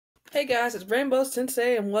Hey guys, it's Rainbow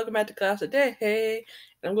Sensei and welcome back to class today. Hey,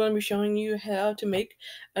 and I'm going to be showing you how to make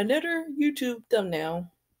another YouTube thumbnail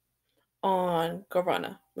on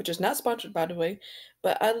Corona, which is not sponsored by the way,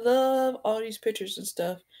 but I love all these pictures and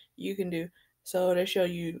stuff you can do. So they show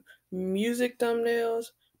you music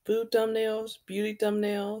thumbnails, food thumbnails, beauty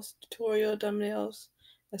thumbnails, tutorial thumbnails,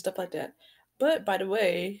 and stuff like that. But by the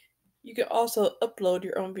way, you can also upload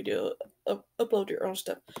your own video, upload your own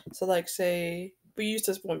stuff. So like say we used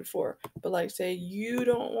this one before, but like say you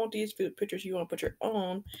don't want these food pictures, you want to put your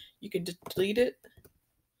own, you can just delete it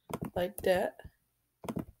like that.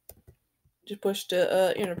 Just push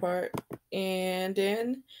the inner part, and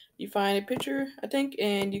then you find a picture, I think,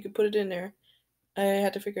 and you can put it in there. I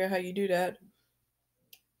had to figure out how you do that.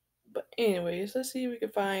 But anyways, let's see if we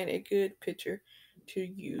can find a good picture to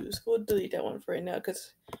use. We'll delete that one for right now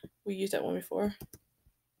because we used that one before.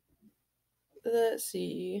 Let's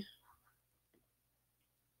see.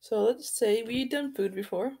 So let's say we done food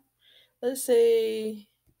before. Let's say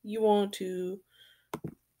you want to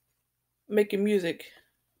make a music.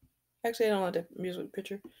 Actually, I don't like that music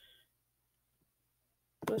picture.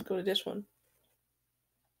 Let's go to this one.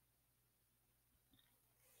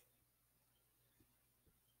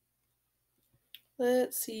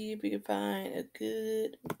 Let's see if we can find a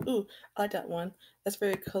good. Ooh, I like that one. That's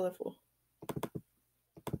very colorful.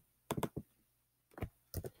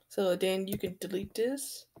 So then you can delete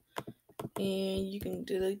this, and you can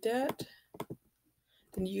delete that.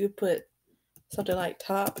 Then you put something like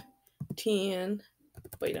top 10.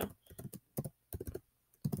 Wait, no.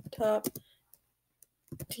 Top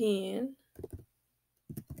 10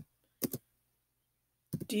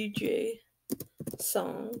 DJ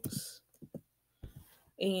songs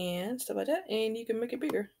and stuff like that, and you can make it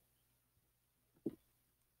bigger.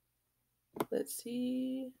 Let's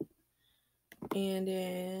see. And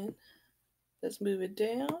then let's move it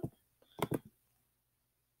down.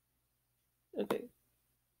 Okay.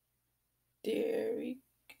 There we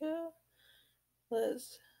go.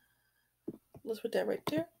 Let's put that right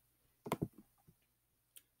there.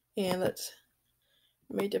 And let's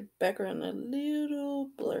make the background a little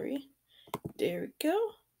blurry. There we go.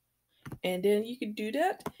 And then you can do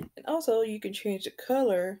that. And also you can change the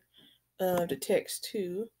color of the text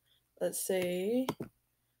too. Let's say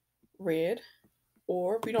red.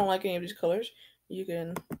 Or if you don't like any of these colors, you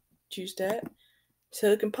can choose that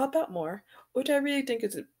so it can pop out more, which I really think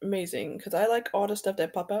is amazing because I like all the stuff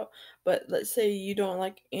that pop out. But let's say you don't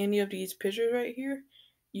like any of these pictures right here,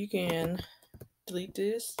 you can delete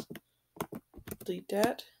this, delete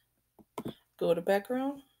that, go to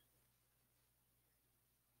background.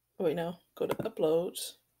 Oh, wait, no, go to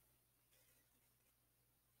uploads.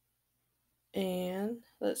 And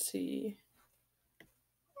let's see.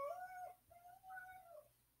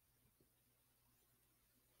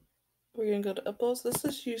 We're gonna go to uploads. Let's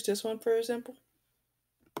just use this one for example.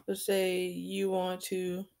 Let's say you want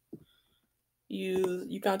to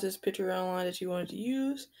you found this picture online that you wanted to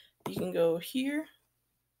use. You can go here,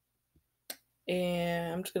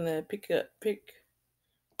 and I'm just gonna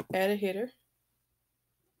add a header.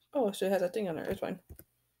 Oh, it still has that thing on there. It's fine.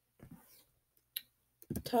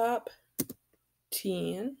 Top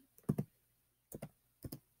 10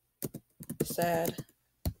 sad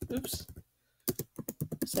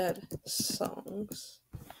songs.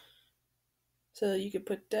 So you can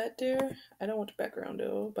put that there. I don't want the background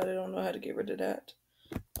though, but I don't know how to get rid of that.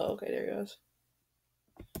 Oh, okay, there it goes.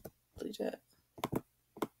 Delete that.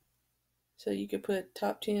 So you can put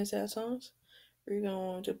top 10 sad songs. We're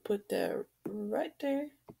going to put that right there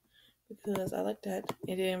because I like that.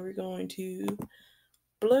 And then we're going to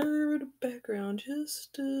blur the background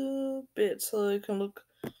just a bit so it can look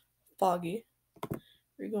foggy.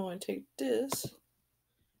 We're going to take this.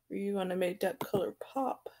 We're going to make that color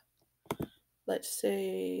pop. Let's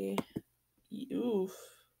say, oof,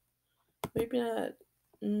 maybe not.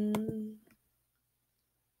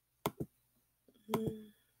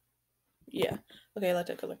 Yeah, okay, I like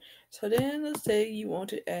that color. So then let's say you want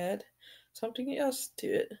to add something else to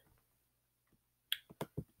it.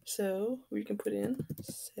 So we can put in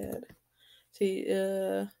sad. See,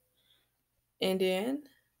 and then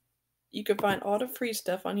you can find all the free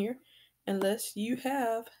stuff on here unless you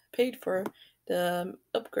have paid for the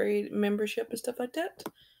upgrade membership and stuff like that.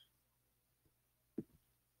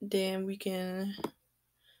 Then we can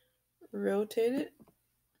rotate it.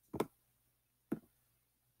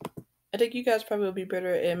 I think you guys probably will be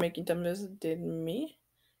better at making thumbnails than me.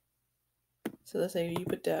 So let's say you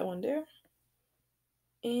put that one there.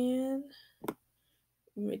 And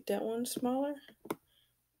make that one smaller.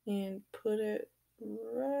 And put it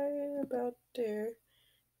right about there.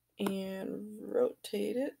 And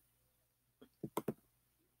rotate it.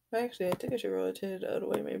 Actually, I think I should rotate it the other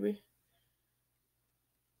way, maybe.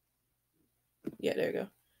 Yeah, there we go.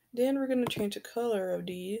 Then we're going to change the color of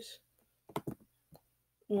these.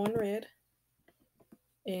 One red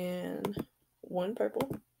and one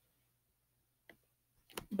purple.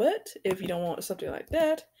 But if you don't want something like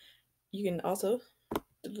that, you can also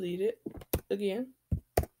delete it again.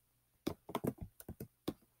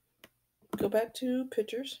 Go back to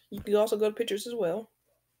pictures. You can also go to pictures as well.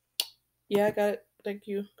 Yeah, I got it. Thank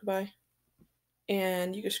you. Goodbye.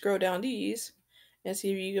 And you can scroll down these and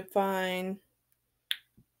see if you can find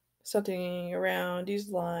something around these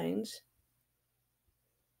lines.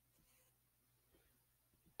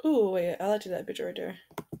 Ooh, wait, I like that picture right there.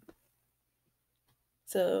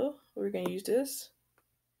 So we're gonna use this.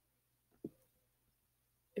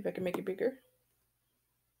 If I can make it bigger.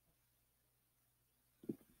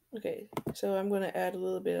 Okay, so I'm gonna add a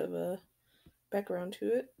little bit of a background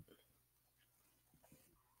to it.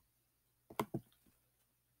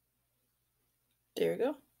 There we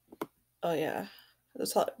go. Oh yeah,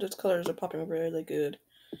 those colors are popping really good.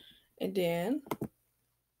 And then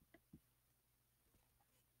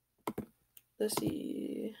let's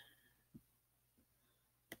see,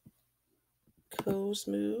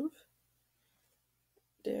 Co-Smooth.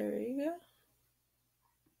 There you go.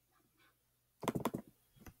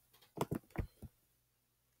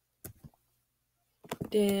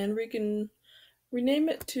 Then we can rename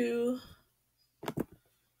it to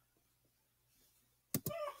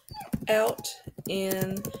Out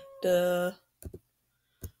in the,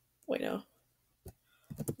 wait no,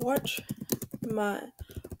 watch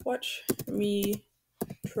me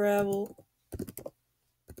travel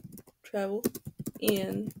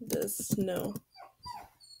in the snow.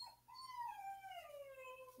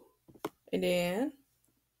 And then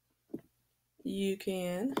you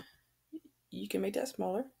can make that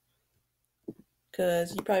smaller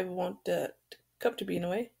because you probably want the cup to be in the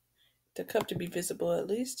way, the cup to be visible at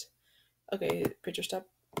least. Okay, picture stop,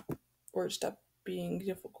 word stop being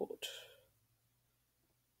difficult.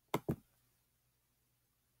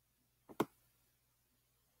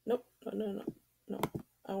 Nope, no.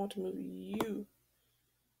 I want to move you.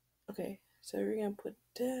 Okay, so we're gonna put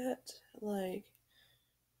that like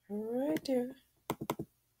right there.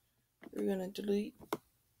 We're gonna delete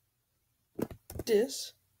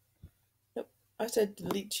this. Nope, I said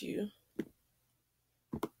delete you.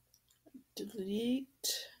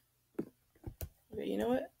 Delete. Okay, you know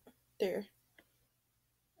what? There.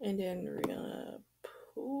 And then we're gonna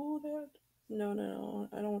pull that. No,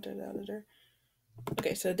 I don't want that out of there.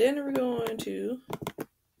 Okay, so then we're going to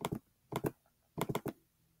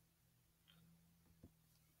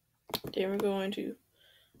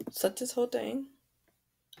set this whole thing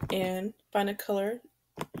and find a color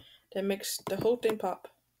that makes the whole thing pop.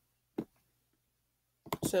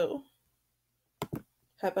 So,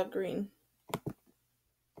 how about green?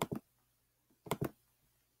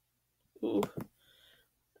 Ooh,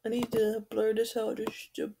 I need to blur this out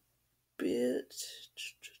just a bit.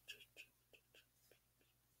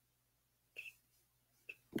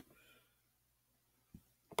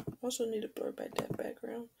 Also need to blur back that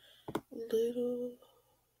background a little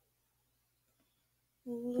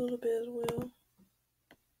bit as well.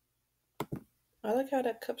 I like how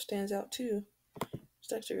that cup stands out too.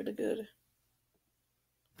 It's actually really good.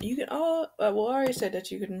 You can I already said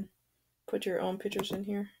that you can put your own pictures in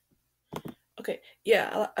here. Okay,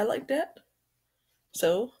 yeah, I like that.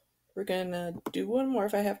 So we're gonna do one more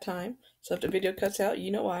if I have time. So if the video cuts out,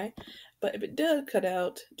 you know why. But if it does cut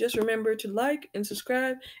out, just remember to like and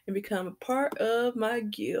subscribe and become a part of my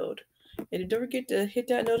guild. And don't forget to hit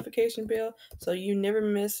that notification bell so you never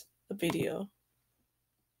miss a video.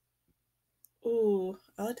 Ooh,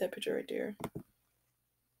 I like that picture right there.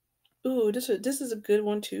 Ooh, this is a good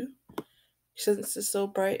one too, since it's so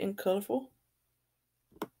bright and colorful.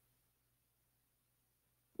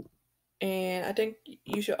 And I think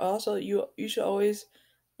you should also you should always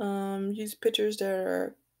use pictures that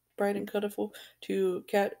are bright and colorful to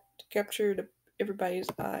capture everybody's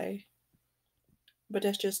eye. But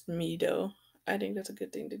that's just me though. I think that's a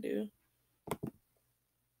good thing to do.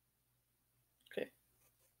 Okay.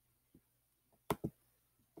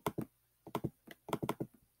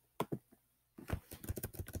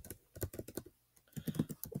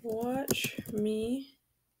 Watch me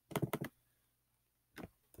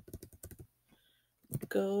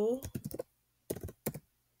go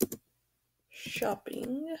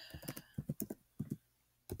shopping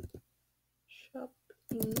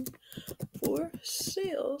for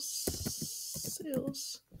sales.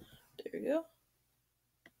 There we go.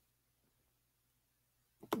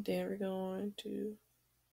 Then we're going to